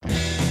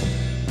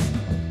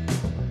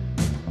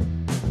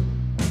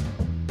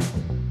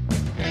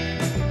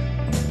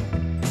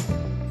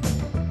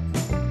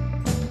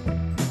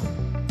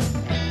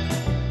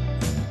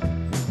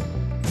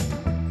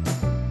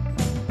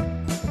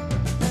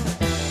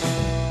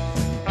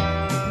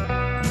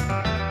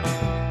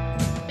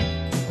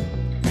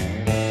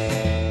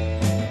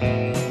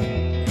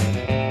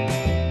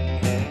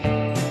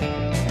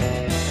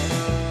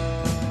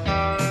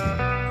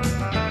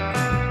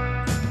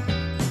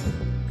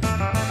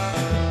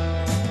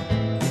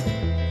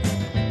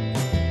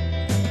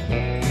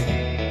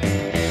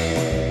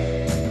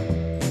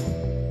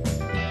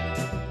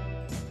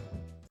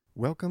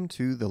Welcome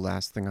to The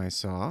Last Thing I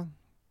Saw.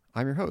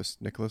 I'm your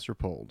host, Nicholas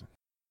Rapold.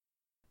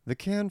 The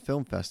Cannes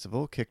Film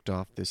Festival kicked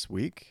off this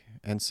week,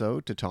 and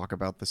so to talk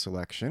about the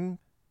selection,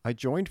 I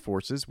joined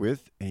forces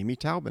with Amy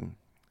Taubin,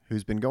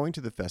 who's been going to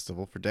the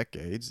festival for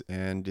decades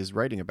and is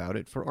writing about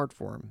it for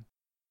Artforum.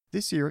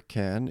 This year at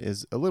Cannes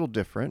is a little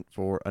different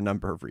for a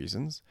number of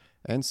reasons,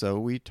 and so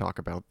we talk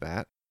about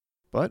that.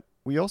 But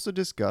we also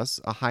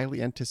discuss a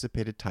highly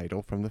anticipated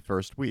title from the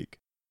first week,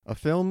 a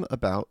film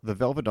about the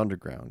Velvet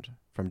Underground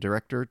from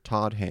director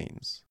Todd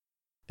Haynes.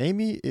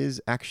 Amy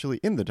is actually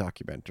in the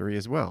documentary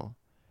as well,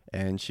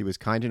 and she was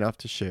kind enough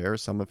to share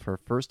some of her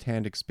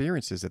first-hand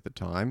experiences at the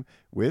time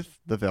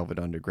with the Velvet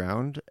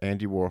Underground,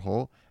 Andy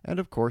Warhol, and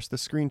of course the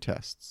screen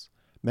tests,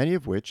 many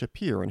of which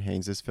appear in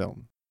Haynes'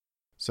 film.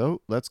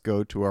 So let's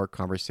go to our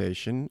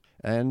conversation,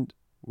 and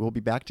we'll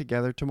be back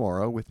together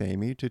tomorrow with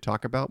Amy to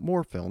talk about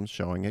more films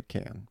showing at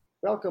Cannes.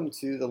 Welcome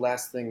to The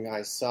Last Thing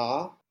I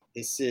Saw.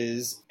 This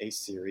is a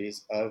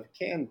series of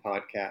Cannes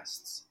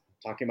podcasts,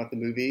 talking about the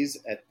movies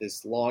at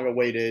this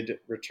long-awaited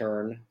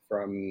return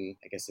from,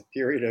 I guess, a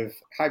period of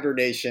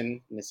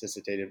hibernation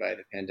necessitated by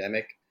the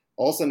pandemic,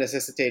 also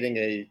necessitating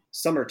a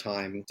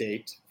summertime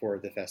date for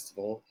the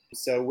festival.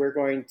 So we're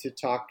going to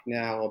talk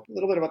now a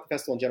little bit about the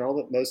festival in general,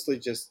 but mostly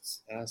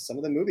just some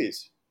of the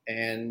movies.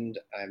 And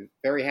I'm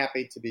very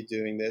happy to be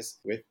doing this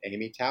with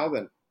Amy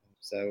Taubin.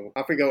 So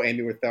off we go,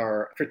 Amy, with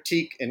our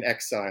critique in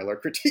exile, or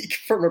critique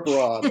from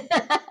abroad.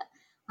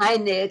 Hi,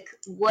 Nick.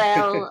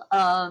 Well,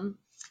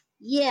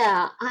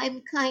 yeah,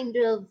 I'm kind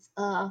of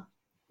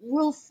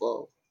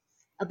rueful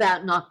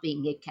about not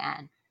being at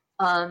Cannes.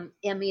 I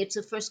mean, it's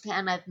the first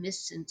Cannes I've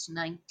missed since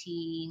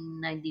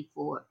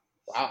 1994.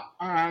 Wow.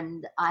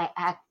 And I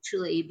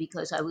actually,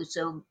 because I was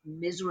so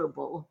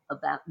miserable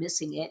about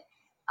missing it,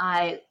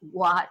 I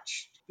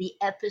watched the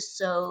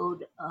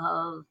episode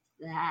of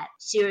that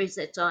series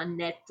that's on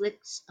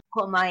Netflix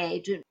called My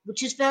Agent,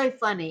 which is very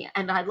funny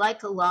and I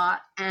like a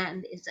lot,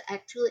 and is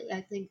actually,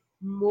 I think,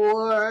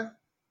 more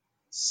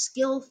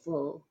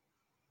skillful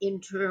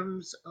in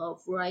terms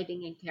of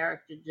writing and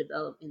character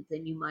development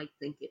than you might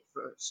think at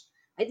first.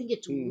 I think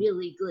it's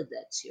really good,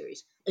 that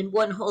series. And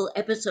one whole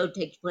episode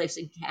takes place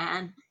in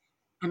Cannes,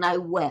 and I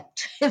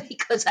wept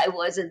because I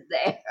wasn't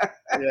there.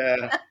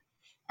 Yeah.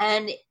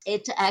 And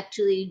it's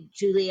actually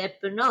Juliette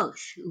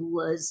Binoche, who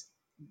was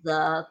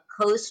the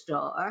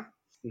co-star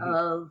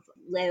of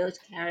Leos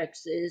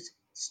Carax's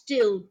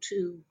still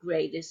two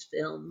greatest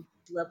films,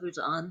 Lovers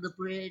on the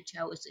Bridge,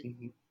 how was it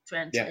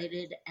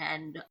translated,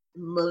 and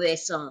Mauvais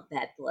Sang,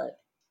 Bad Blood,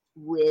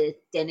 with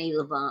Denis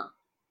Lavant.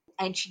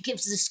 And she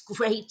gives this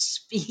great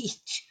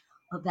speech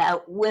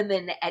about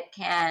women at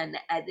Cannes,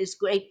 this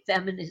great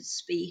feminist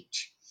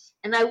speech.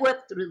 And I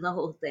wept through the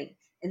whole thing.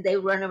 And they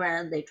run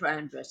around, they try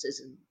on dresses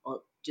and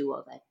do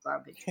all that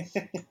garbage.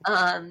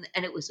 And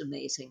it was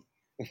amazing.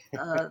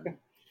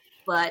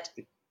 But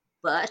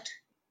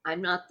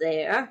I'm not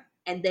there.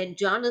 And then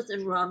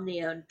Jonathan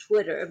Romney on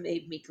Twitter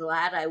made me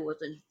glad I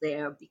wasn't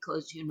there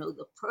because, you know,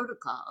 the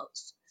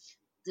protocols,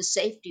 the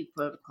safety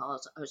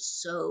protocols are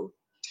so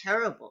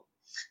terrible.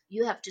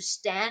 You have to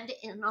stand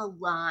in a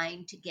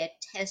line to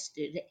get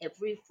tested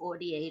every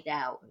 48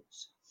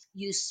 hours.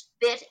 You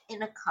spit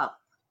in a cup.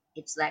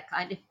 It's that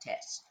kind of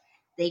test.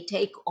 They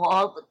take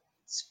all the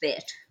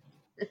spit.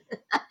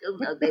 I don't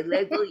know, they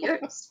label your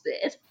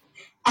spit.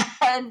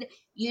 And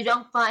you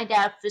don't find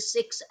out for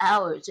 6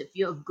 hours if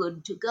you're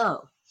good to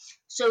go.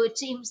 So it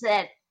seems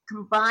that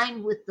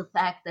combined with the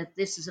fact that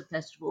this is a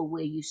festival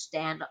where you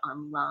stand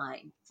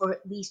online for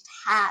at least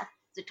half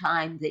the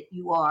time that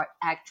you are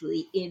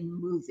actually in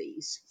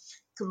movies,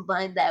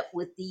 combine that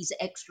with these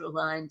extra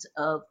lines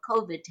of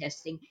COVID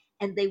testing,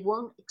 and they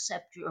won't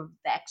accept your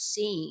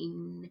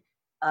vaccine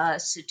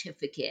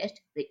certificate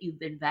that you've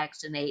been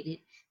vaccinated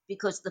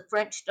because the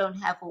French don't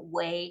have a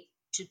way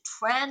to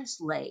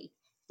translate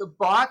the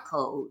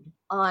barcode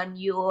on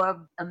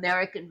your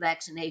American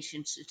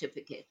vaccination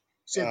certificate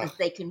so that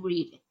they can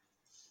read it.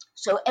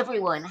 So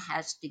everyone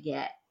has to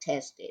get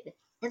tested.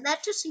 And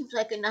that just seems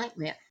like a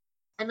nightmare.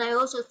 And I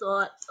also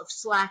thought of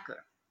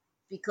Slacker,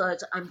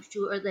 because I'm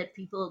sure that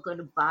people are going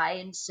to buy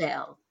and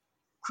sell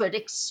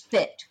critics'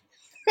 spit,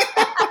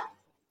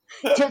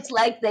 just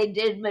like they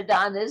did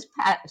Madonna's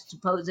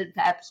supposed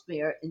pap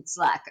smear in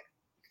Slacker.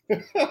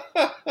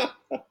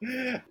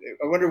 I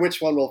wonder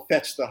which one will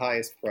fetch the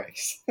highest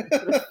price.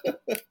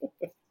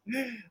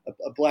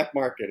 A black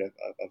market of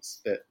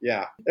spit.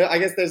 Yeah. I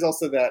guess there's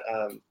also that,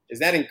 is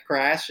that in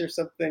Crash or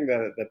something?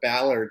 The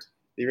Ballard,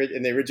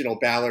 in the original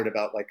Ballard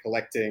about like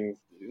collecting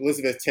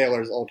Elizabeth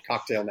Taylor's old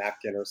cocktail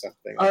napkin or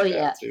something. Oh, like yeah.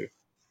 That too.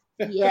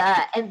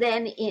 Yeah, and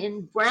then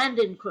in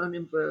Brandon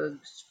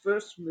Cronenberg's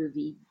first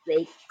movie,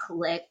 they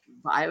collect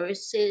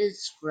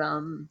viruses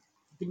from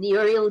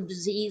venereal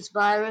disease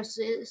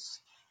viruses.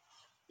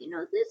 You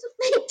know, there's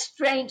a big,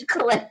 strange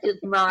collective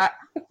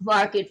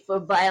market for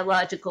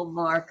biological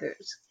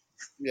markers.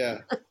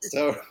 Yeah.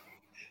 So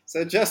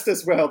just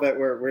as well that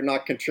we're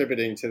not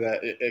contributing to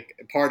that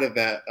part of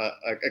that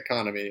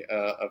economy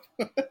of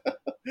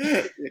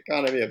the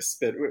economy of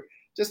spit,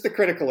 just the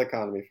critical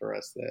economy for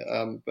us.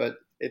 But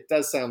it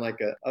does sound like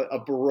a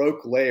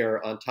Baroque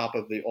layer on top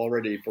of the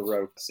already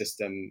Baroque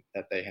system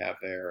that they have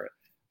there.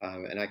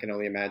 And I can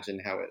only imagine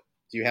how it.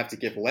 Do you have to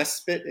give less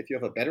spit if you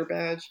have a better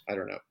badge? I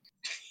don't know.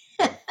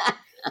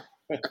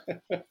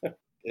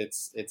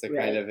 It's a kind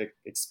Right. of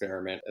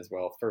experiment as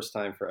well. First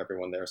time for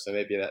everyone there, so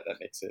maybe that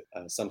makes it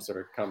some sort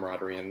of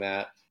camaraderie in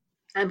that.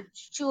 I'm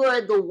sure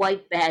the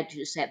white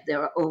badges have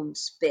their own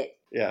spit.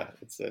 Yeah,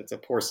 it's a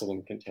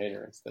porcelain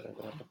container instead of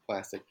a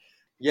plastic.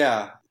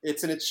 Yeah,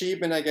 it's an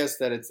achievement, I guess,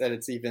 that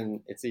it's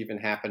even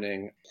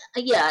happening.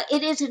 Yeah,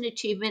 it is an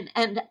achievement,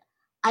 and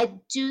I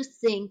do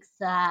think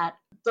that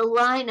the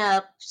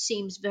lineup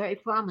seems very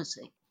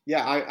promising.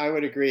 Yeah, I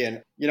would agree.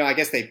 And, I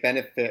guess they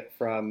benefit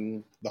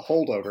from the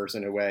holdovers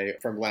in a way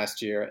from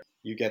last year.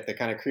 You get the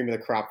kind of cream of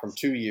the crop from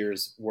 2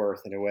 years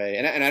worth in a way.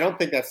 And I don't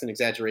think that's an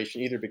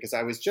exaggeration either, because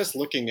I was just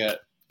looking at,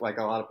 like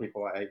a lot of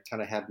people, I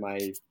kind of had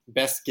my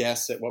best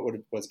guess at what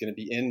was going to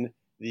be in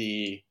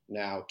the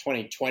now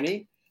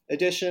 2020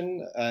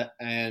 edition.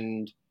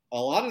 And a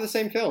lot of the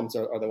same films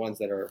are the ones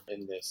that are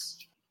in this.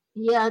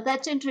 Yeah,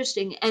 that's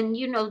interesting. And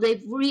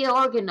they've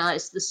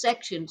reorganized the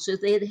section so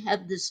they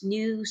have this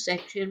new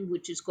section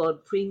which is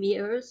called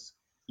premieres.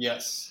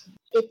 Yes.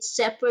 It's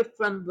separate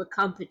from the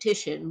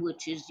competition,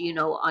 which is,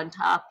 on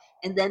top.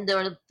 And then there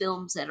are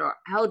films that are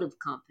out of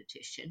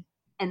competition.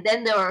 And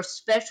then there are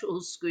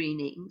special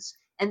screenings.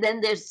 And then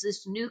there's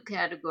this new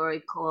category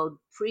called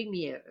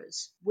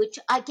premieres, which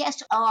I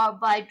guess are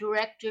by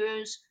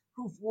directors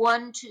who've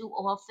won too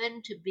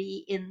often to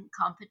be in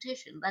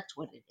competition. That's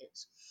what it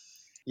is.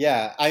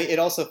 Yeah, it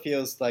also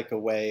feels like a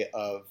way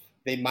of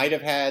they might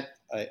have had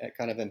a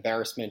kind of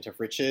embarrassment of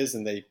riches,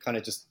 and they kind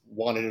of just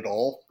wanted it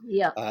all.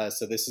 Yeah.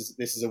 So this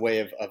is a way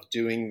of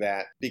doing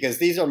that, because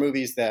these are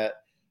movies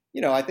that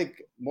I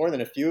think more than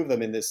a few of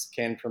them in this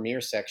Cannes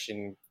premiere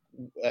section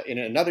in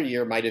another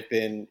year might have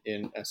been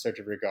in A Search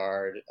of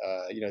Regard.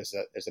 There's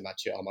a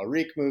Mathieu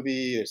Amalric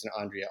movie, there's an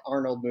Andrea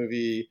Arnold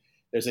movie,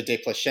 there's a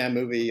Desplechin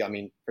movie. I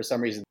mean, for some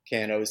reason,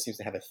 Cannes always seems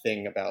to have a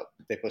thing about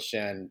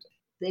Desplechin.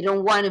 They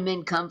don't want him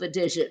in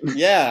competition.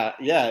 Yeah,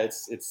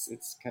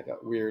 it's kind of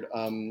weird.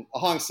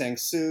 Hong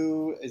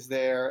Sang-soo is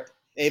there.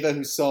 Eva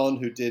Husson,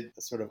 who did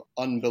a sort of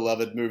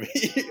unbeloved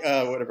movie,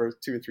 whatever,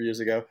 2 or 3 years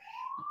ago.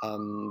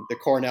 The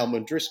Cornell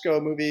Mundrushko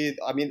movie.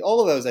 I mean,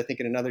 all of those, I think,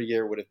 in another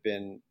year would have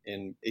been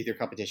in either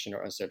competition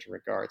or uncertain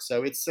regard.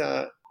 So it's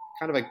kind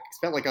of it's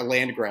felt like a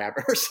land grab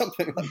or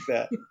something like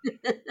that.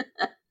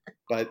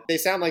 But they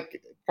sound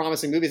like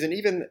promising movies, and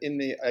even in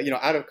the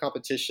out of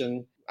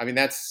competition, I mean,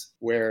 that's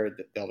where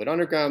the Velvet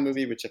Underground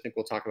movie, which I think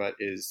we'll talk about,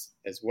 is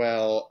as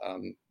well.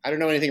 I don't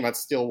know anything about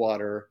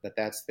Stillwater, but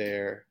that's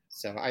there.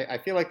 So I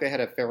feel like they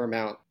had a fair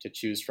amount to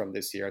choose from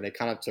this year, and they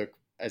kind of took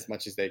as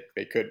much as they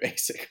could,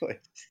 basically.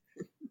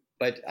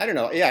 But I don't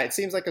know. Yeah, it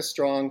seems like a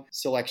strong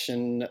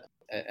selection.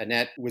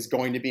 Annette was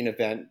going to be an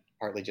event,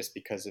 partly just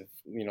because of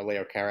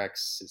Leo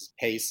Carax's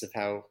pace of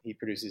how he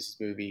produces his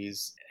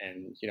movies,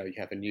 and you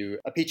have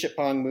a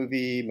Pichapong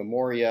movie,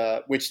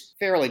 Memoria, which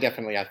fairly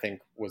definitely I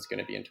think was going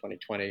to be in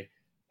 2020.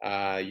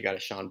 You got a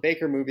Sean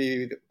Baker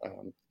movie. I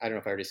don't know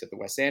if I already said the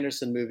Wes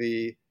Anderson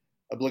movie,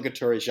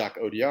 obligatory Jacques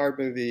Audiard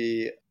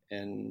movie,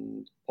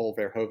 and Paul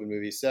Verhoeven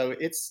movie. So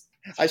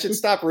I should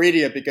stop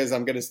reading it because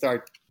I'm going to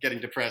start getting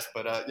depressed.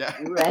 But yeah,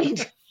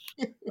 Right.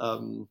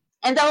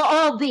 And they'll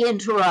all be in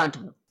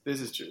Toronto.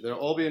 This is true. They'll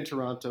all be in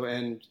Toronto.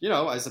 And,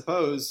 I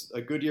suppose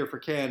a good year for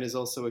Cannes is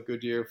also a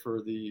good year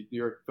for the New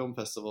York Film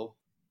Festival.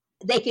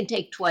 They can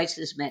take twice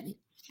as many.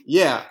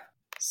 Yeah.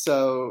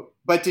 So,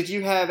 but did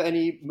you have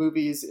any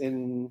movies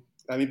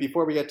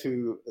before we get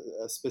to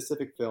a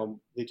specific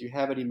film, did you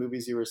have any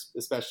movies you were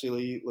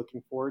especially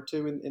looking forward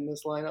to in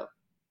this lineup?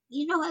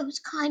 I was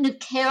kind of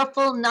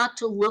careful not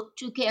to look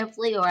too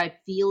carefully or I'd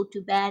feel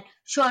too bad.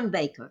 Sean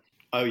Baker.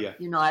 Oh, yeah.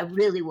 I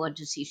really want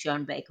to see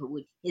Sean Baker.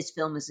 His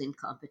film is in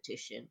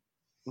competition.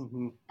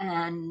 Mm-hmm.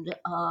 And,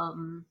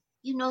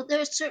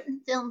 there are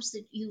certain films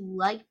that you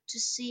like to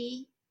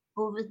see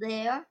over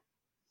there.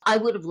 I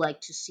would have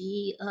liked to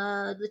see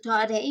the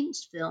Todd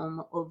Haynes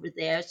film over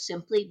there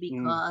simply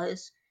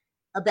because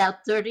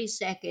about 30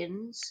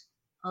 seconds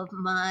of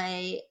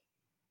my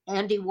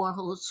Andy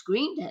Warhol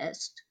screen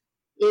test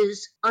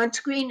is on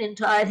screen in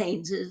Todd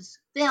Haynes's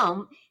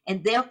film,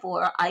 and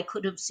therefore I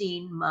could have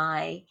seen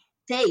my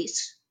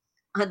face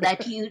on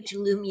that huge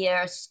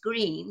Lumiere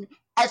screen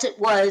as it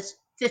was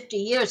 50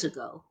 years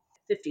ago,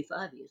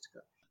 55 years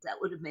ago. That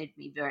would have made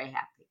me very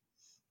happy.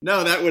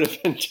 No, that would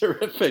have been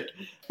terrific.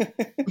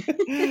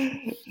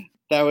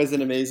 That was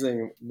an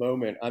amazing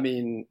moment. I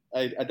mean,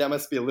 that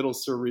must be a little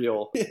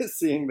surreal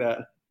seeing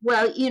that.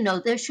 Well,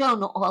 they're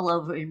shown all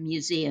over in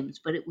museums,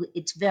 but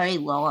it's very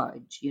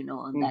large,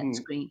 on that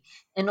screen.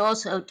 And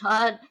also,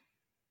 Todd,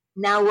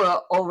 now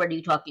we're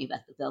already talking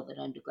about the Velvet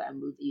Underground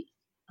movie,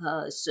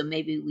 so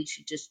maybe we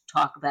should just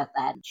talk about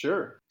that.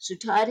 Sure. So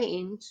Todd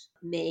Haynes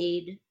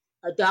made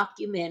a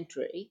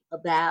documentary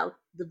about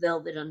the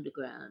Velvet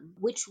Underground,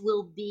 which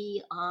will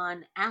be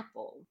on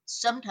Apple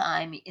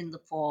sometime in the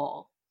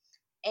fall.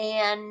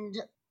 And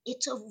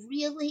it's a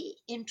really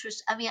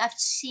interesting, I've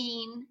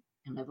seen,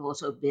 and I've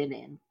also been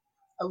in,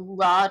 a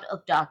lot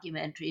of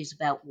documentaries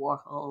about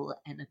Warhol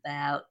and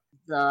about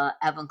the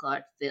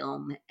avant-garde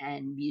film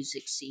and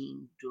music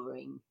scene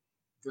during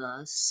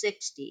the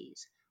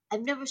 60s.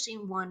 I've never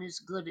seen one as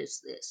good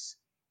as this.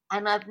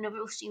 And I've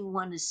never seen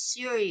one as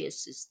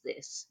serious as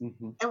this.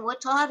 Mm-hmm. And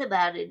what's odd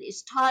about it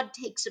is Todd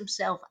takes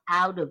himself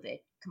out of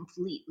it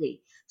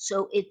completely.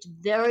 So it's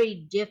very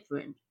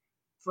different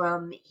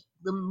from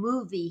the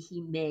movie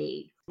he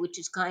made, which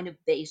is kind of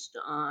based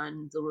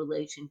on the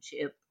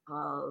relationship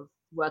of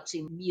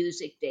Roxy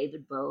Music,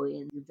 David Bowie,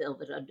 and the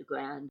Velvet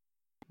Underground,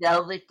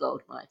 Velvet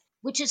Goldmine,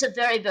 which is a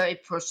very, very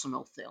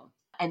personal film.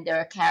 And there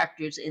are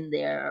characters in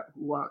there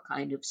who are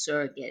kind of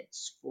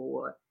surrogates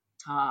for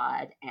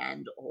Todd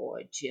and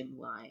or Jim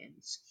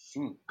Lyons.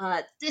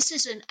 This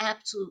is an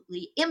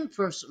absolutely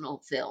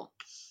impersonal film.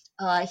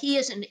 He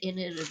isn't in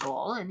it at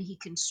all, and he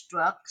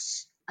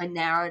constructs a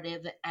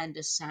narrative and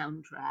a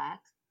soundtrack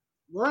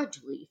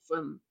largely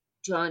from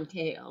John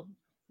Cale,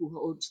 who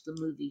holds the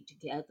movie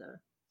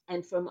together,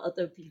 and from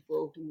other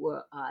people who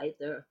were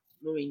either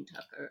Maureen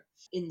Tucker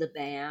in the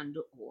band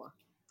or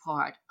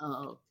part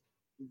of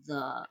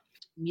the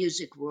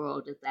music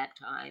world at that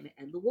time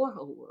and the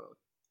Warhol world.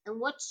 And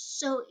what's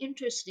so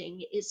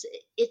interesting is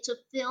it's a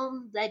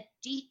film that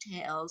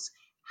details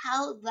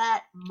how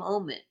that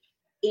moment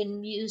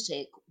in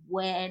music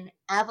when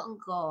avant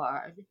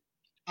garde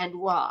and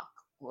rock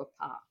or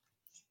pop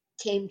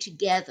came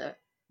together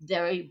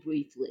very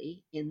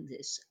briefly in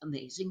this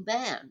amazing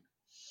band.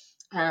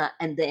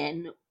 And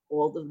then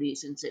all the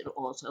reasons it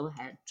also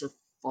had to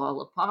fall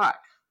apart,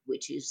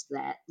 which is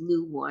that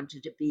Lou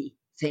wanted to be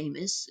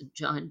famous and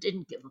John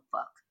didn't give a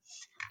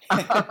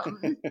fuck.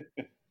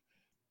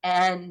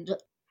 And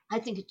I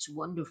think it's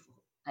wonderful.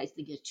 I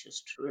think it's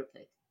just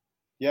terrific.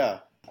 Yeah,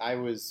 I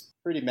was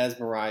pretty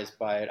mesmerized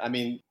by it. I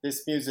mean,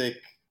 this music,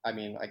 as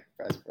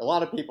a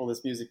lot of people,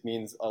 this music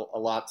means a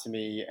lot to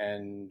me.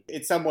 And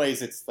in some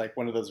ways, it's like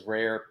one of those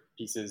rare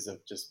pieces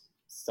of just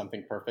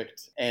something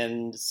perfect.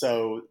 And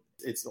so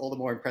it's all the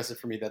more impressive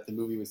for me that the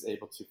movie was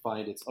able to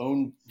find its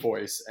own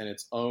voice and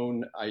its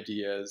own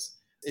ideas.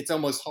 It's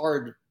almost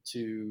hard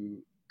to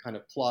kind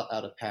of plot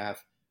out a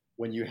path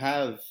when you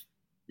have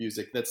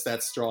music that's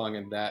that strong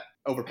and that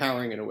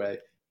overpowering in a way.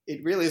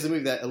 It really is a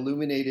movie that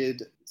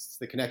illuminated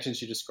the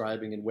connections you're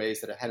describing in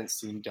ways that I hadn't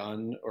seen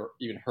done or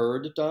even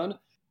heard done.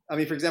 I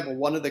mean, for example,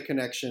 one of the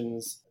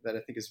connections that I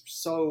think is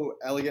so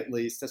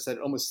elegantly such that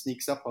it almost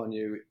sneaks up on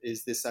you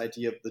is this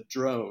idea of the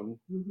drone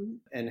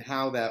and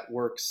how that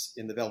works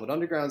in the Velvet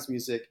Underground's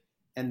music,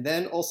 and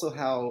then also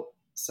how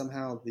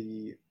somehow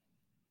the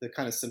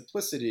kind of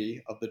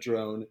simplicity of the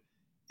drone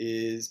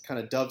is kind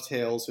of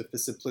dovetails with the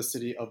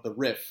simplicity of the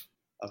riff,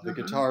 of the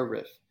guitar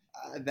riff.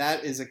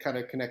 That is a kind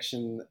of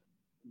connection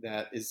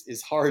that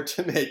is hard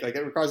to make. Like,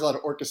 it requires a lot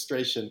of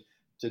orchestration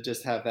to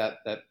just have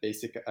that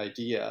basic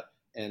idea.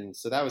 And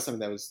so that was something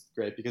that was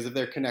great because of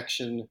their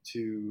connection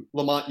to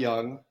Lamont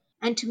Young.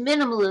 And to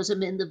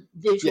minimalism in the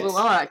visual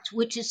arts,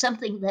 which is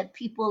something that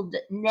people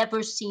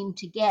never seem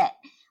to get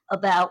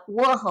about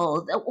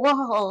Warhol. That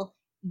Warhol,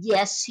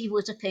 yes, he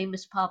was a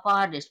famous pop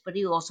artist, but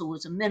he also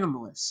was a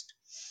minimalist.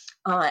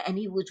 And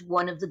he was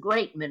one of the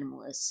great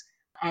minimalists.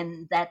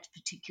 And that's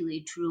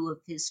particularly true of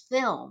his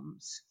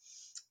films.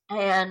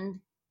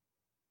 And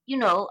you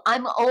know,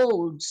 I'm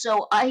old,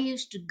 so I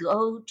used to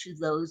go to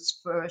those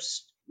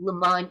first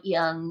Lamont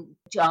Young,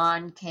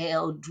 John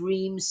Cale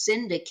Dream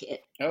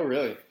Syndicate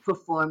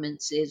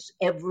performances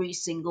every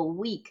single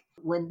week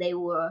when they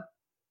were,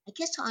 I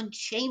guess, on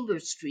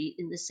Chambers Street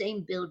in the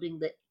same building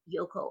that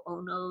Yoko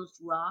Ono's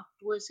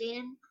loft was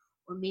in,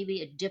 or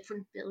maybe a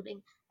different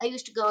building. I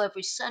used to go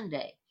every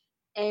Sunday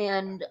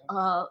and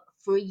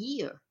for a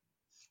year.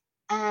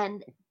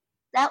 And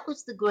that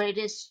was the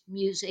greatest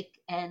music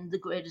and the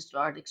greatest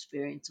art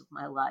experience of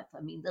my life.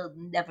 I mean, there'll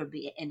never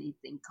be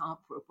anything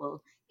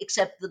comparable,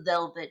 except the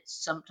Velvets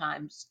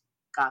sometimes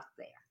got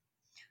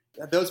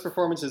there. Those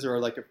performances are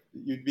like,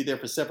 you'd be there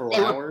for several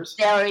hours?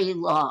 Were very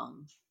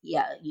long.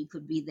 Yeah, you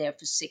could be there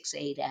for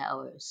 6-8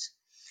 hours.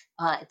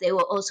 They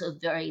were also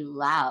very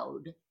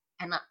loud.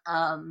 And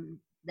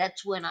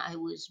that's when I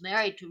was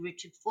married to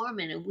Richard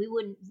Foreman, and we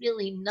were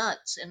really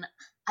nuts. And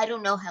I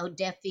don't know how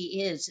deaf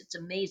he is. It's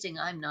amazing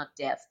I'm not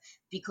deaf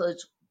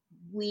because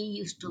we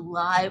used to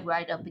lie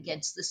right up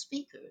against the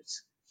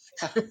speakers.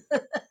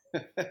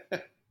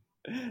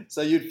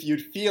 So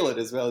you'd feel it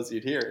as well as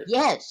you'd hear it.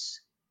 Yes,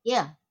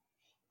 yeah.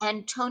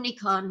 And Tony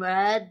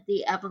Conrad,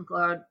 the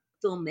avant-garde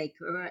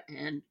filmmaker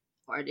and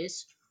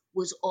artist,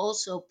 was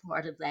also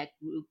part of that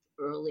group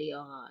early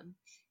on.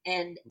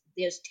 And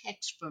there's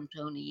text from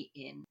Tony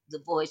in the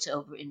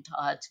voiceover in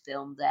Todd's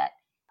film that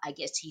I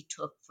guess he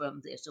took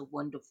from, there's a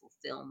wonderful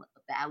film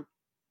about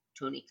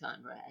Tony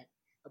Conrad,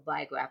 a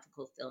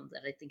biographical film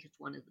that I think is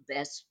one of the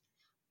best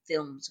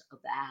films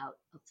about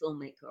a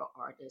filmmaker or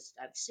artist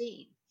I've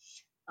seen.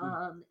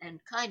 And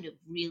kind of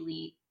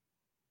really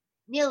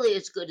nearly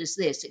as good as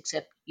this,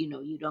 except, you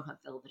know, you don't have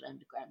Velvet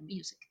Underground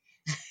music.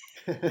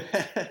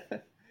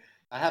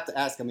 I have to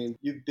ask, I mean,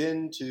 you've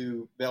been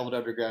to Velvet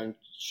Underground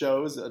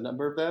shows, a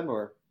number of them,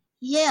 or?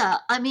 Yeah,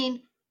 I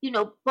mean,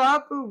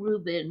 Barbara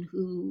Rubin,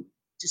 who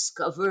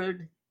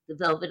discovered the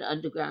Velvet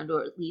Underground,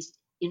 or at least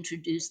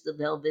introduced the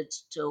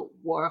Velvets to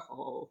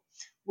Warhol,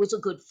 was a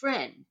good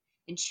friend.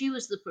 And she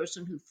was the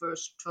person who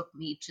first took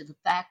me to the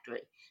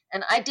factory.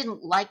 And I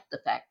didn't like the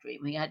factory.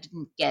 I mean, I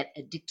didn't get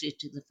addicted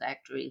to the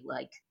factory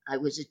like I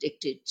was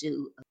addicted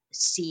to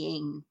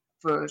seeing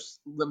first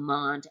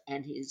Lamont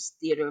and his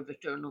Theater of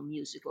Eternal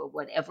Music, or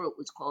whatever it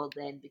was called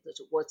then, because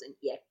it wasn't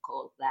yet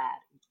called that.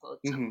 It was called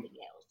Hmm. something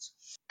else.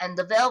 And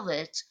the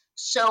Velvets.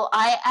 So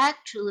I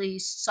actually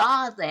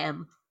saw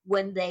them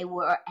when they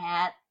were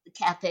at the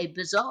Cafe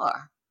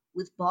Bazaar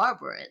with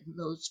Barbara in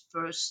those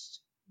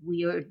first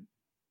weird,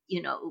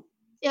 you know,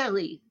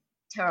 fairly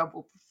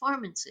terrible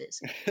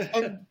performances.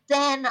 And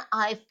then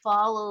I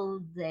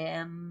followed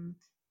them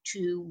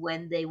to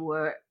when they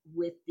were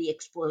with the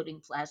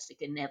Exploding Plastic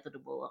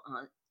Inevitable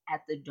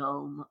at the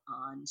Dome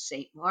on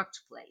St. Mark's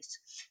Place.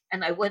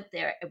 And I went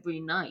there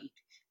every night.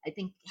 I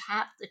think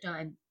half the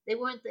time they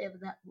weren't there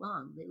that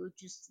long. They were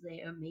just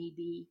there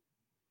maybe,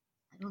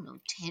 I don't know,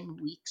 10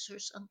 weeks or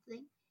something.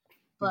 Hmm.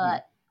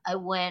 But I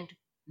went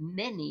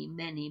many,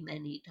 many,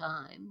 many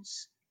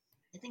times.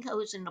 I think I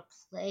was in a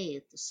play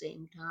at the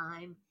same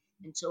time,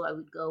 and so I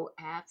would go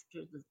after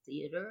the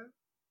theater,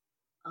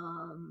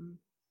 um,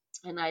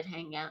 and I'd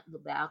hang out in the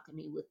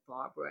balcony with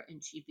Barbara,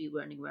 and she'd be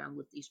running around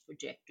with these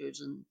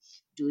projectors and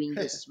doing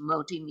this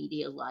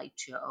multimedia light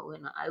show,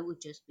 and I would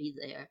just be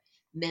there,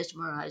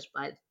 mesmerized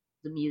by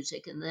the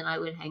music, and then I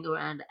would hang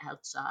around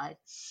outside,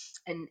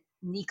 and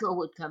Nico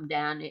would come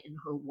down in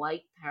her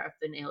white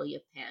paraphernalia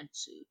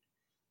pantsuit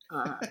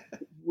uh,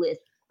 with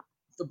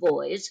the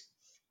boys,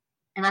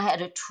 and I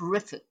had a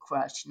terrific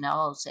crush. Now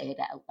I'll say it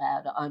out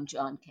loud on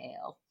John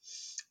Cale.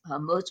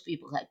 Most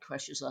people had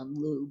crushes on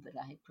Lou, but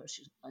I had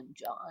crushes on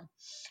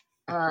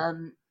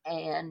John.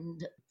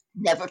 And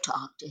never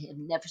talked to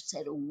him, never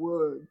said a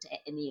word to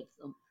any of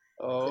them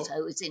because Oh, I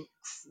was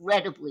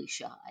incredibly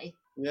shy.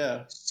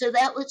 yeah. So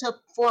that was a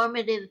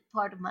formative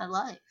part of my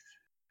life.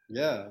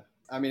 Yeah.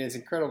 I mean, it's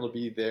incredible to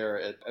be there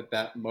at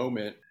that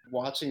moment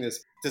watching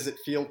this. Does it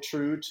feel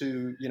true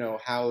to,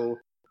 how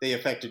they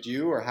affected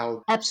you or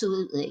how?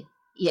 Absolutely.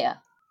 Yeah.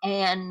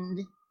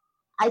 And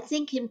I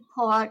think in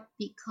part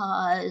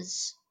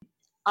because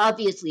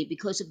obviously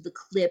because of the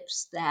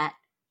clips that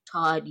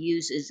Todd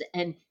uses.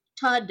 And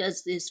Todd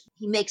does this,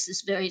 he makes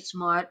this very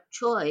smart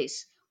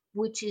choice,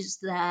 which is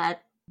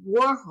that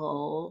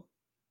Warhol,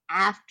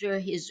 after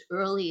his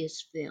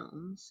earliest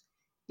films,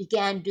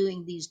 began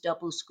doing these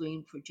double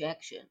screen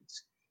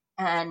projections.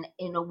 And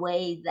in a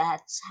way,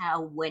 that's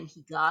how, when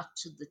he got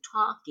to the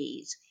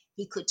talkies,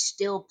 he could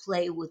still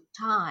play with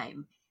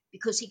time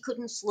because he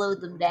couldn't slow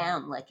them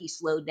down like he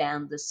slowed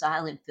down the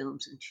silent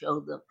films and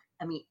showed them,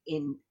 I mean,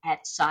 in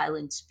at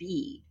silent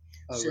speed.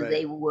 Oh, So right.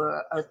 they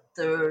were a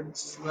third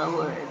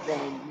slower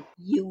than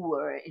you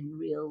were in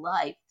real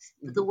life.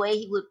 But the Hmm. way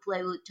he would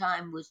play with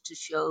time was to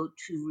show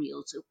two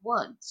reels at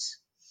once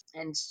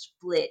and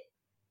split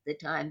the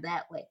time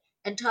that way.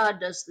 And Todd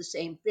does the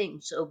same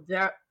thing. So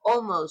very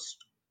almost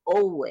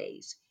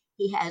always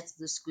he has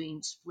the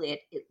screen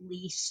split at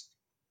least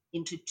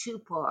into two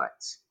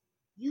parts,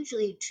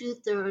 usually two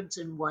thirds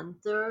and one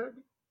third,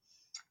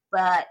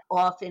 but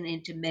often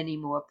into many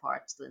more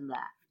parts than that.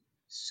 Yeah.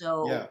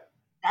 So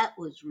that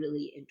was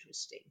really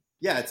interesting.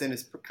 Yeah,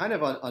 it's kind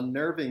of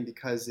unnerving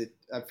because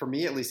for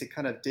me at least, it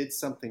kind of did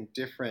something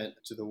different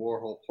to the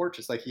Warhol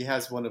portraits. Like he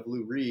has one of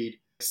Lou Reed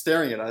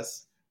staring at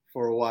us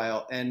for a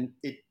while, and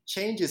it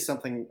changes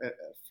something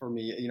for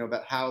me,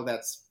 about how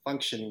that's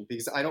functioning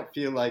because I don't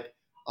feel like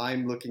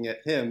I'm looking at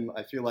him.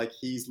 I feel like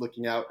he's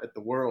looking out at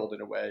the world in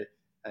a way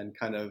and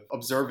kind of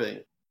observing.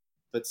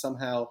 But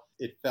somehow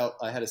it felt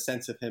I had a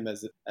sense of him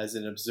as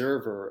an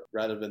observer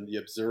rather than the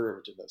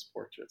observed in those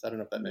portraits. I don't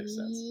know if that makes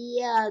sense.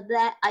 Yeah,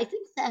 that I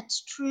think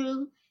that's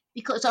true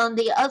because on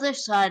the other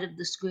side of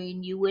the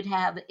screen you would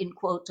have in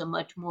quotes a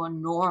much more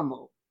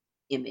normal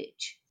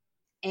image.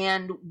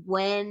 And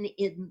when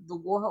in the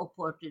Warhol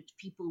portraits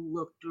people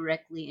look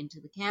directly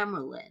into the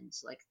camera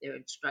lens like they're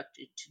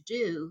instructed to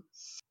do,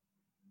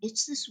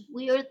 it's this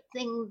weird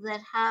thing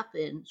that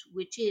happens,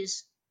 which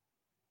is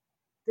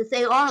that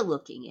they are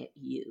looking at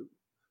you.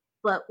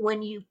 But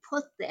when you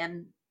put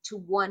them to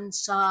one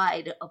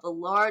side of a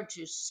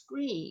larger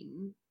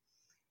screen,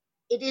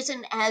 it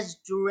isn't as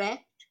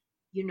direct,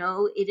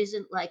 it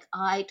isn't like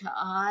eye to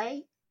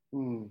eye.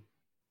 Hmm.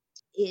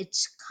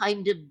 It's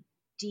kind of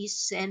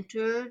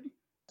decentered.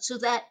 So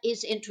that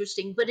is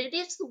interesting, but it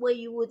is the way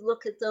you would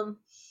look at them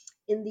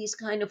in these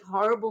kind of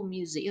horrible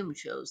museum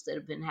shows that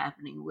have been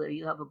happening where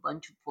you have a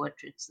bunch of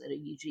portraits that are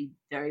usually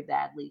very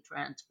badly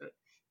transferred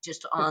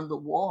just on the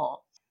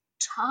wall.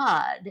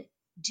 Todd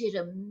did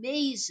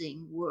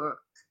amazing work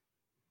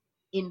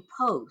in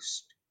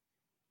post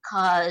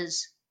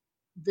because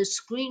the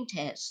screen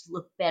tests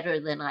look better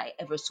than I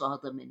ever saw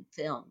them in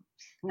film.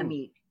 I Hmm.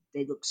 mean,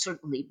 they look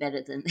certainly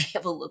better than they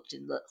ever looked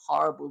in the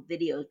horrible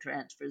video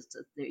transfers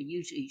that they're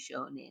usually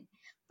shown in,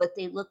 but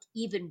they look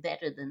even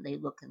better than they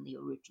look in the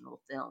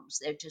original films.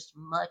 They're just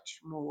much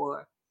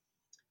more,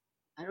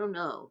 I don't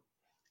know,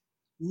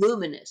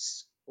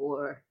 luminous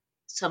or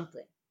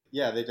something.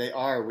 Yeah, they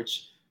are,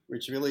 which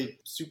really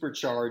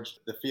supercharged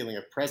the feeling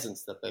of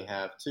presence that they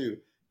have too.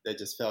 They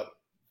just felt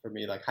for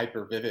me like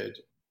hyper vivid.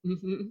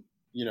 Hmm.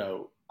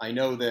 I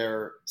know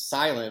they're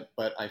silent,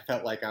 but I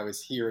felt like I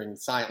was hearing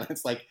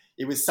silence. Like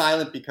it was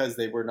silent because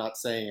they were not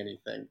saying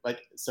anything.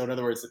 Like, so in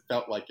other words, it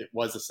felt like it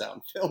was a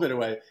sound film in a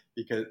way,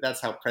 because that's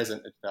how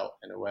present it felt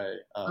in a way.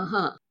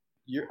 Uh-huh.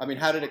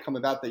 How did it come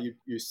about that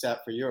you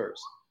sat for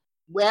yours?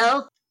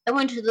 Well, I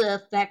went to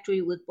the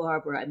factory with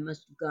Barbara. I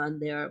must have gone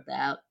there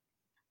about,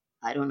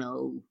 I don't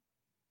know,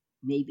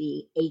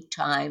 maybe 8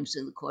 times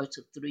in the course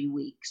of 3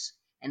 weeks.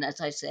 And as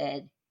I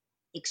said,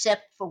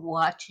 except for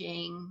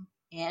watching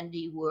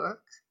Andy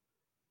work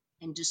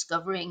and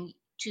discovering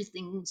two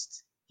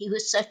things, he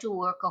was such a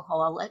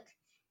workaholic,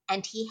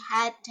 and he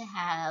had to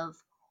have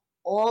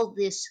all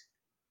this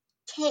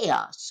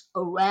chaos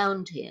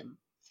around him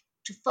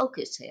to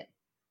focus him,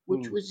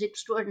 which Mm, was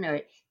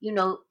extraordinary.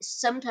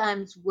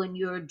 Sometimes when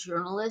you're a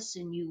journalist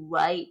and you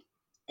write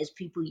as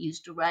people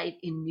used to write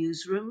in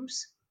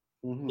newsrooms,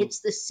 hmm it's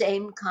the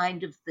same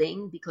kind of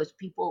thing because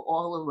people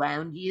all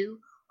around you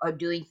are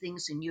doing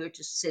things and you're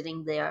just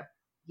sitting there,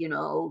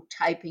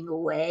 typing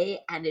away,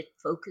 and it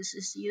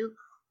focuses you.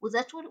 Well,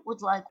 that's what it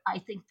was like, I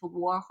think, for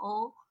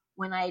Warhol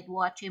when I'd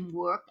watch him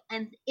work,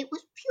 and it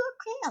was pure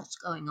chaos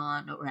going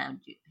on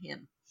around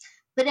him.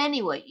 But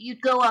anyway,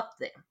 you'd go up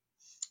there,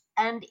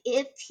 and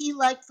if he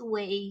liked the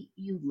way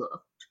you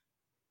looked,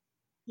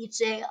 he'd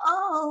say,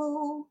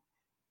 "Oh,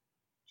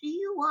 do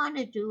you want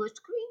to do a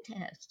screen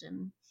test?"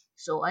 And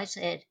so I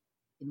said,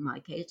 in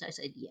my case, I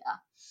said, "Yeah."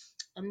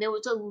 And there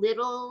was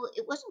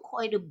it wasn't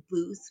quite a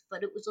booth,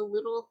 but it was a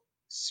little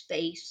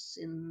space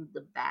in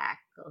the back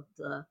of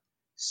the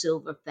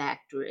silver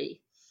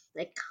factory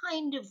that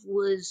kind of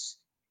was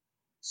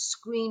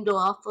screened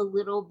off a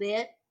little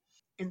bit.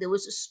 And there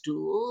was a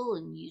stool,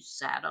 and you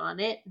sat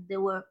on it.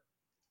 There were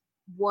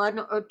one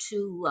or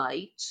two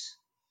lights,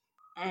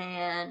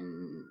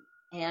 and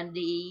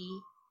Andy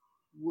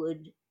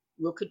would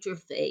look at your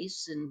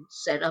face and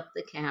set up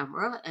the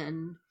camera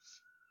and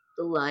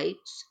the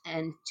lights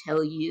and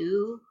tell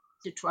you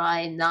to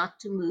try not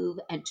to move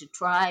and to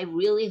try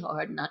really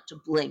hard not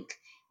to blink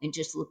and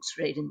just look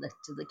straight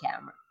to the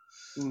camera.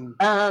 mm,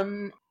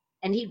 Um,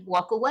 and he'd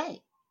walk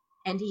away,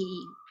 and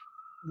he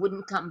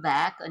wouldn't come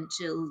back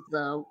until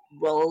the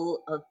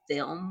roll of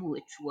film,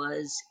 which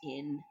was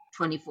in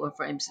 24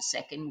 frames a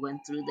second,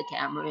 went through the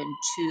camera in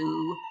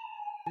 2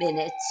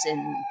 minutes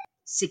and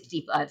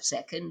 65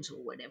 seconds or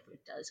whatever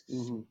it does.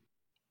 hmm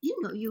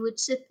You would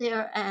sit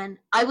there, and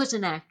I was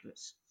an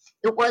actress.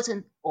 It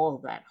wasn't all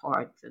that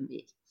hard for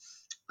me.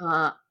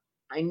 Uh,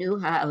 I knew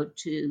how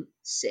to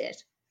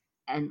sit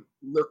and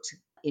look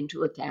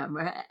into a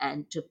camera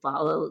and to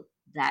follow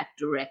that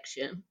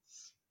direction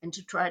and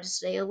to try to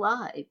stay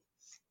alive.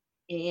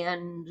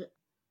 And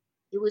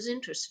it was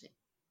interesting.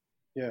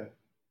 Yeah.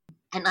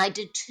 And I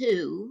did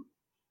two.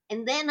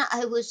 And then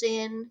I was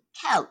in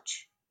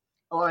Couch,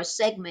 or a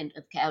segment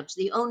of Couch,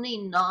 the only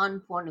non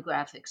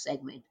pornographic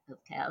segment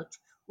of Couch,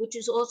 which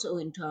is also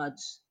in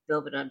Todd's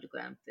Velvet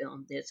Underground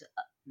film. There's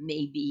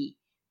maybe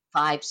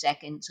 5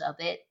 seconds of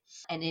it.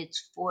 And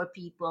it's four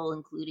people,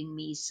 including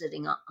me,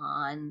 sitting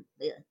on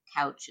the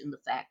couch in the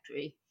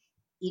factory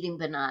eating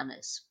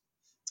bananas.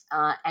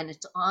 And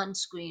it's on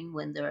screen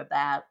when there are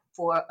about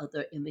four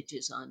other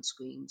images on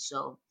screen.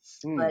 So,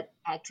 Mm. but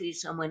actually,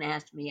 someone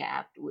asked me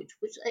afterwards,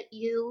 "Was that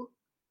you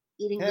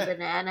eating the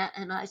banana?"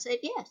 And I said,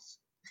 "Yes."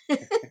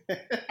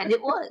 And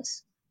it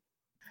was.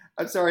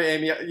 I'm sorry,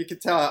 Amy. You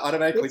could tell I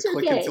automatically It's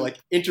click into okay. like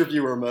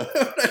interviewer mode.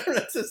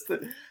 It's just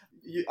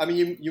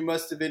you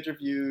must have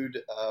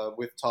interviewed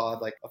with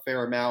Todd like a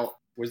fair amount.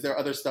 Was there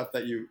other stuff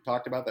that you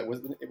talked about that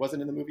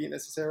wasn't in the movie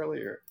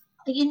necessarily, or?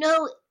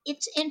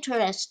 It's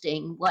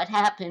interesting what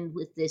happened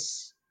with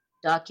this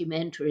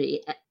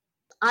documentary.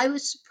 I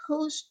was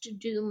supposed to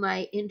do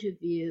my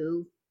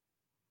interview,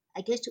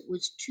 I guess it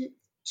was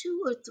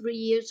 2 or 3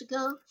 years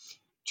ago,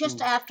 just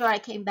Mm, after I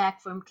came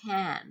back from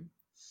Cannes.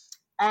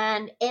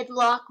 And Ed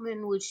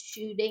Lockman was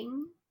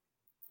shooting,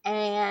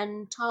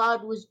 and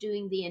Todd was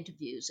doing the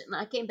interviews. And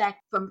I came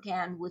back from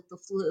Cannes with the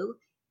flu,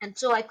 and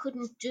so I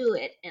couldn't do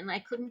it. And I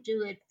couldn't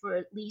do it for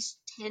at least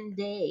 10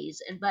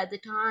 days. And by the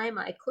time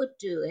I could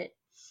do it,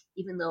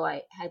 even though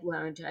I had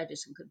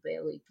laryngitis and could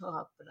barely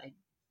talk, but I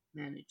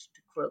managed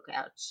to croak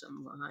out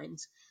some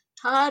lines,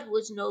 Todd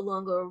was no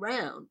longer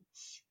around.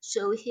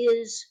 So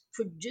his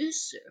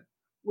producer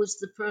was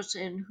the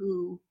person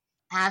who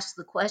asked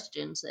the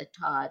questions that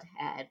Todd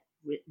had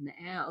written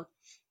out.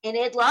 And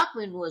Ed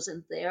Lockman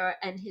wasn't there,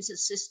 and his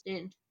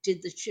assistant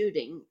did the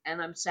shooting.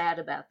 And I'm sad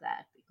about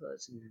that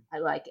because mm. I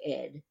like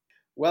Ed.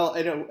 Well,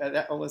 I know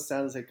that almost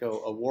sounds like a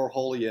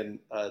Warholian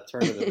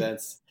turn of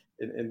events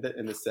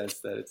in the sense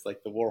that it's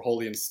like the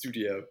Warholian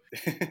studio.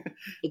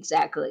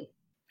 Exactly.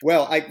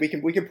 Well, we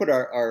can put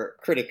our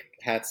critic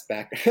hats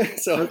back.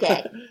 So,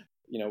 Okay.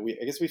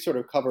 I guess we sort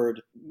of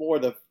covered more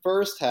the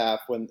first half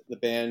when the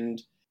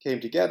band came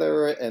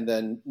together, and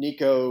then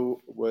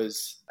Nico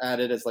was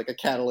added as like a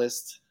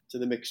catalyst to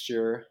the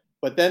mixture.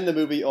 But then the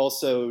movie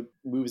also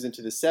moves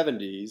into the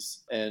 70s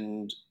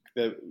and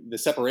the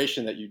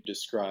separation that you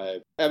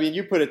described. I mean,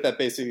 you put it that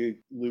basically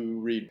Lou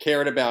Reed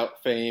cared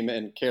about fame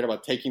and cared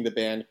about taking the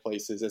band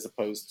places as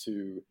opposed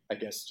to, I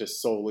guess,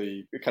 just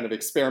solely kind of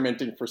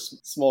experimenting for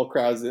small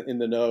crowds in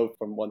the know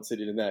from one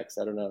city to the next.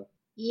 I don't know.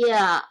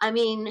 Yeah, I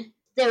mean,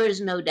 there is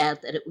no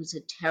doubt that it was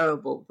a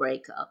terrible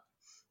breakup.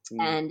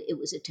 Mm. And it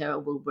was a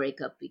terrible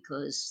breakup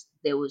because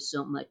there was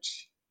so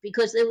much,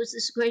 because there was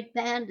this great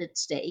band at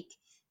stake.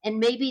 And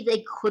maybe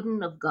they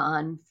couldn't have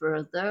gone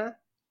further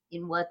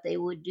in what they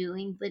were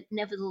doing, but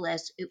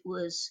nevertheless, it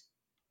was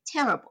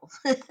terrible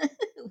the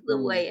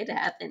Mm. way it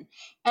happened.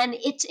 And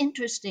it's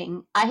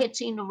interesting. I had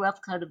seen a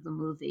rough cut of the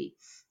movie,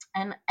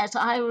 and as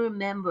I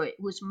remember, it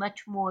was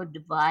much more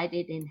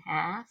divided in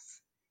half,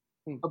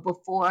 Mm. a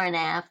before and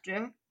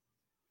after.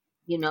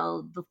 You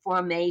know, the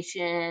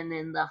formation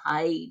and the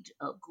height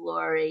of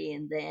glory,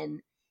 and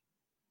then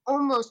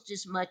almost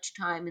as much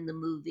time in the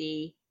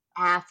movie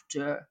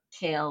after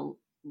Cale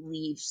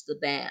leaves the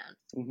band.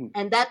 Mm-hmm.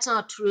 And that's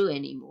not true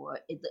anymore.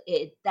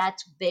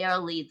 That's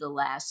barely the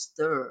last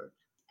third.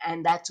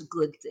 And that's a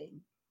good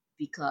thing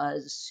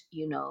because,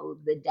 you know,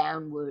 the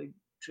downward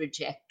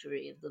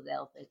trajectory of the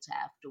Velvets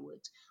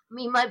afterwards. I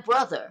mean, my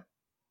brother,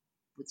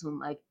 with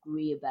whom I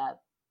agree about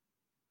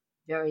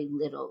very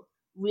little,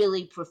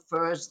 really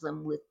prefers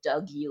them with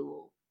Doug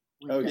Yule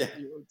when Oh, Doug yeah.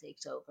 Yule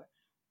takes over.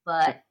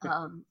 But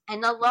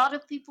and a lot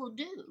of people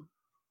do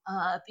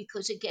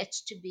because it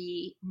gets to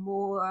be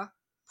more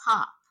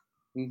pop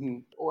Mm-hmm.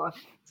 or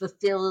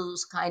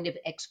fulfills kind of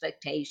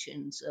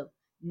expectations of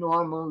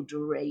normal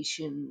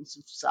durations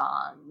of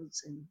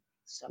songs and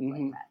stuff like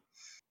Mm-hmm. that.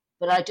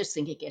 But I just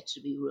think it gets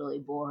to be really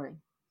boring.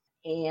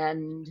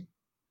 And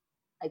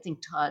I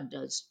think Todd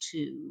does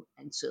too,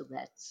 and so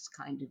that's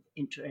kind of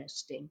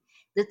interesting.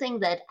 The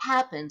thing that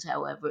happens,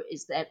 however,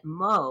 is that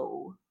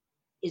Mo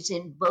is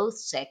in both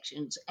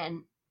sections,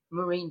 and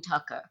Maureen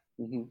Tucker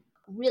Mm-hmm.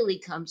 really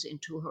comes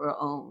into her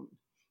own.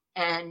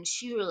 And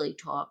she really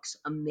talks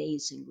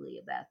amazingly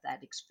about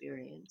that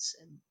experience.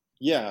 And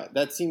Yeah,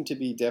 that seemed to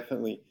be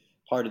definitely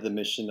part of the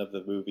mission of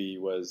the movie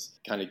was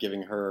kind of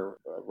giving her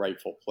a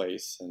rightful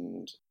place,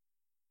 and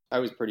I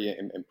was pretty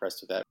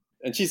impressed with that.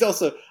 And she's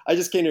also, I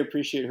just came to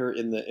appreciate her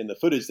in the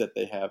footage that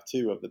they have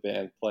too of the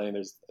band playing.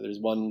 There's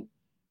one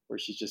where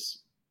she's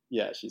just,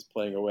 yeah, she's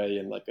playing away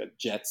in like a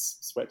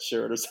Jets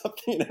sweatshirt or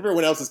something, and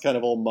everyone else is kind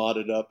of all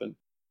modded up. And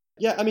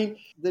yeah, I mean,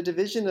 the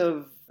division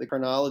of the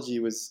chronology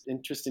was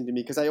interesting to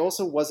me because I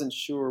also wasn't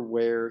sure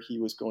where he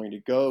was going to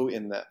go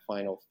in that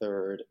final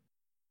third.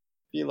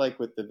 Feel like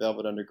with the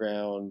Velvet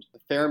Underground, a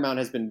fair amount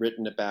has been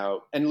written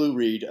about, and Lou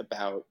Reed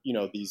about, you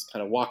know, these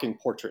kind of walking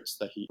portraits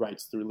that he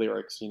writes through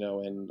lyrics, you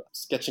know, and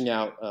sketching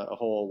out a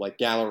whole like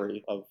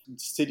gallery of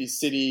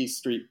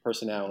street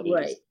personalities,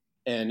 right,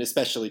 and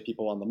especially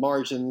people on the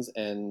margins,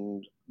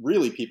 and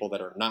really people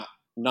that are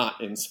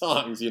not in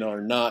songs, you know,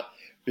 are not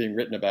being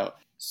written about.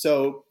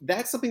 So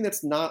that's something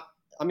that's not,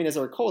 I mean, as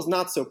I recall, is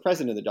not so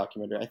present in the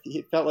documentary.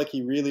 It felt like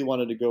he really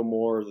wanted to go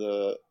more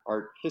the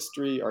art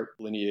history, art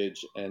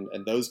lineage, and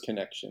those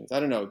connections. I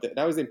don't know.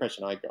 That was the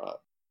impression I got.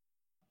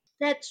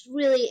 that's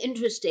really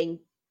interesting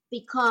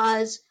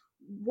because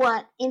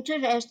what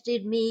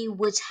interested me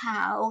was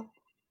how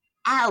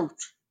out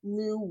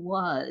Lou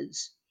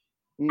was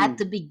at Mm.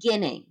 the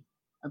beginning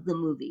of the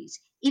movies.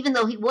 Even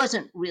though he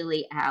wasn't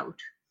really out,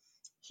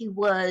 he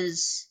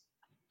was.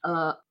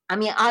 I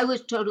mean, I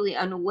was totally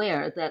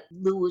unaware that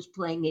Lou was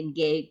playing in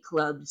gay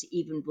clubs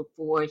even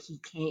before he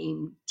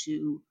came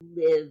to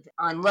live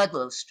on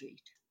Ludlow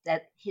Street.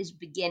 That his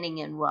beginning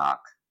in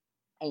rock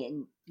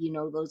and, you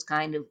know, those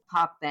kind of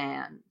pop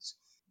bands,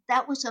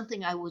 that was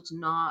something I was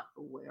not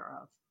aware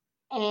of.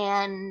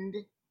 And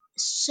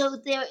so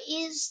there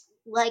is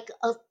like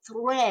a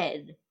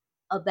thread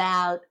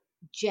about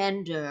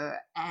gender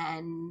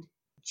and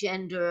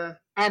gender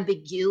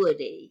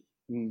ambiguity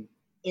Mm.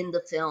 in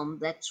the film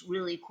that's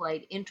really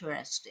quite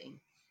interesting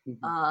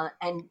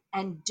Mm-hmm.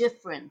 and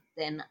different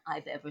than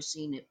I've ever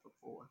seen it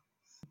before.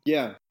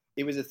 Yeah,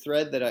 it was a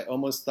thread that I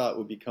almost thought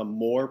would become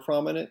more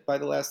prominent by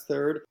the last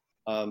third.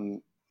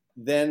 Um,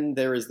 then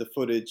there is the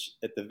footage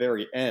at the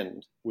very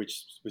end,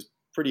 which was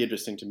pretty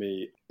interesting to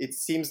me. It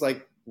seems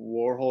like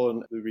Warhol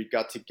and Lou Reed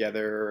got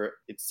together.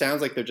 It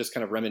sounds like they're just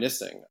kind of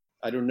reminiscing.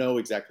 I don't know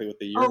exactly what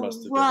the year must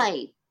Oh, have been.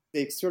 right.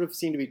 They sort of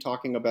seem to be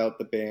talking about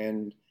the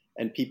band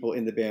and people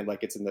in the band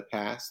like it's in the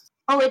past.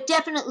 Oh, it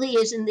definitely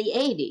is in the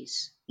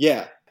 80s.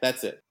 Yeah,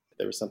 that's it.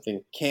 There was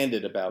something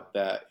candid about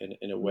that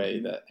in a way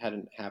Mm-hmm. that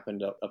hadn't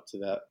happened up to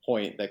that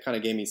point that kind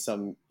of gave me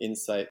some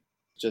insight,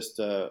 just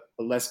a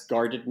less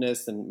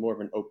guardedness and more of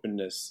an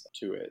openness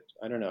to it.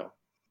 I don't know.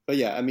 But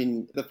yeah, I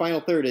mean, the final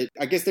third,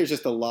 I guess there's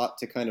just a lot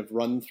to kind of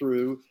run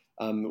through.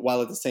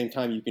 While at the same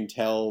time, you can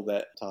tell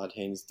that Todd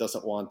Haynes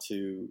doesn't want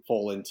to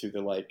fall into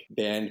the like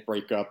band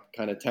breakup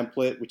kind of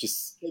template, which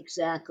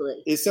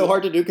Exactly. is so Yeah.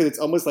 hard to do because it's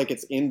almost like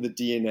it's in the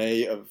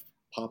DNA of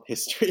pop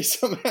history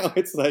somehow.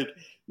 It's like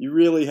you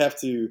really have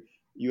to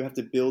you have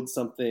to build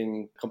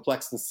something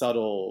complex and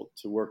subtle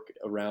to work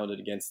around it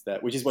against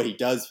that, which is what he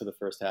does for the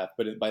first half.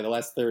 But by the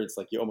last third, it's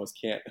like you almost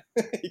can't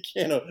you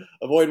can't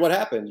avoid what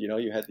happened. You know,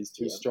 you had these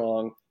two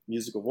strong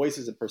musical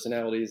voices and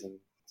personalities, and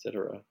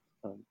etc.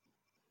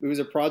 It was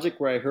a project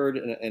where I heard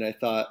and I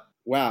thought,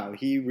 wow,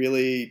 he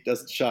really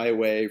doesn't shy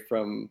away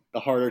from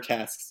the harder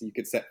tasks you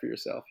could set for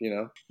yourself. You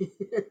know,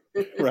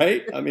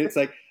 right? I mean, it's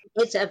like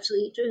it's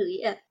absolutely true.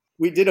 Yeah.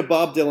 We did a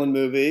Bob Dylan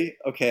movie.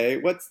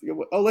 Okay, let's do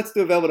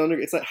a Velvet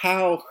Underground. It's like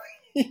how,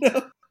 you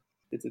know,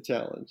 it's a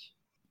challenge.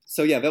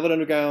 So yeah, Velvet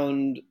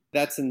Underground,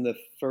 that's in the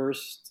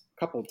first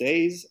couple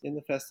days in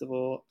the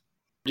festival.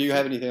 Do you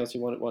have anything else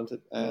you want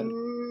to add?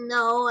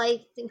 No,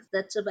 I think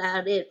that's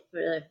about it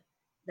for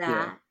that.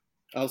 Yeah.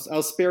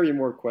 I'll spare you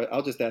more questions.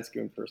 I'll just ask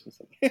you in person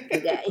something.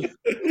 Okay.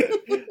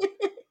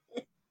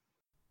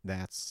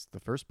 That's the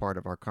first part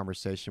of our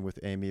conversation with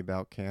Amy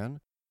about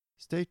Cannes.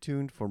 Stay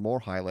tuned for more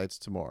highlights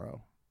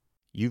tomorrow.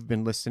 You've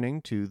been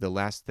listening to The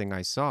Last Thing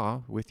I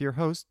Saw with your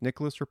host,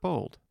 Nicholas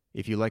Rapold.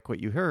 If you like what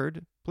you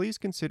heard, please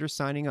consider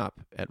signing up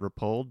at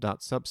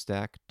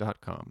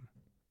rapold.substack.com.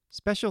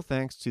 Special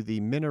thanks to the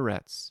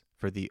Minarets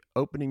for the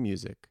opening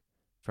music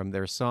from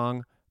their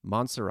song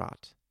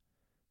Montserrat.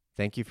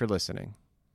 Thank you for listening.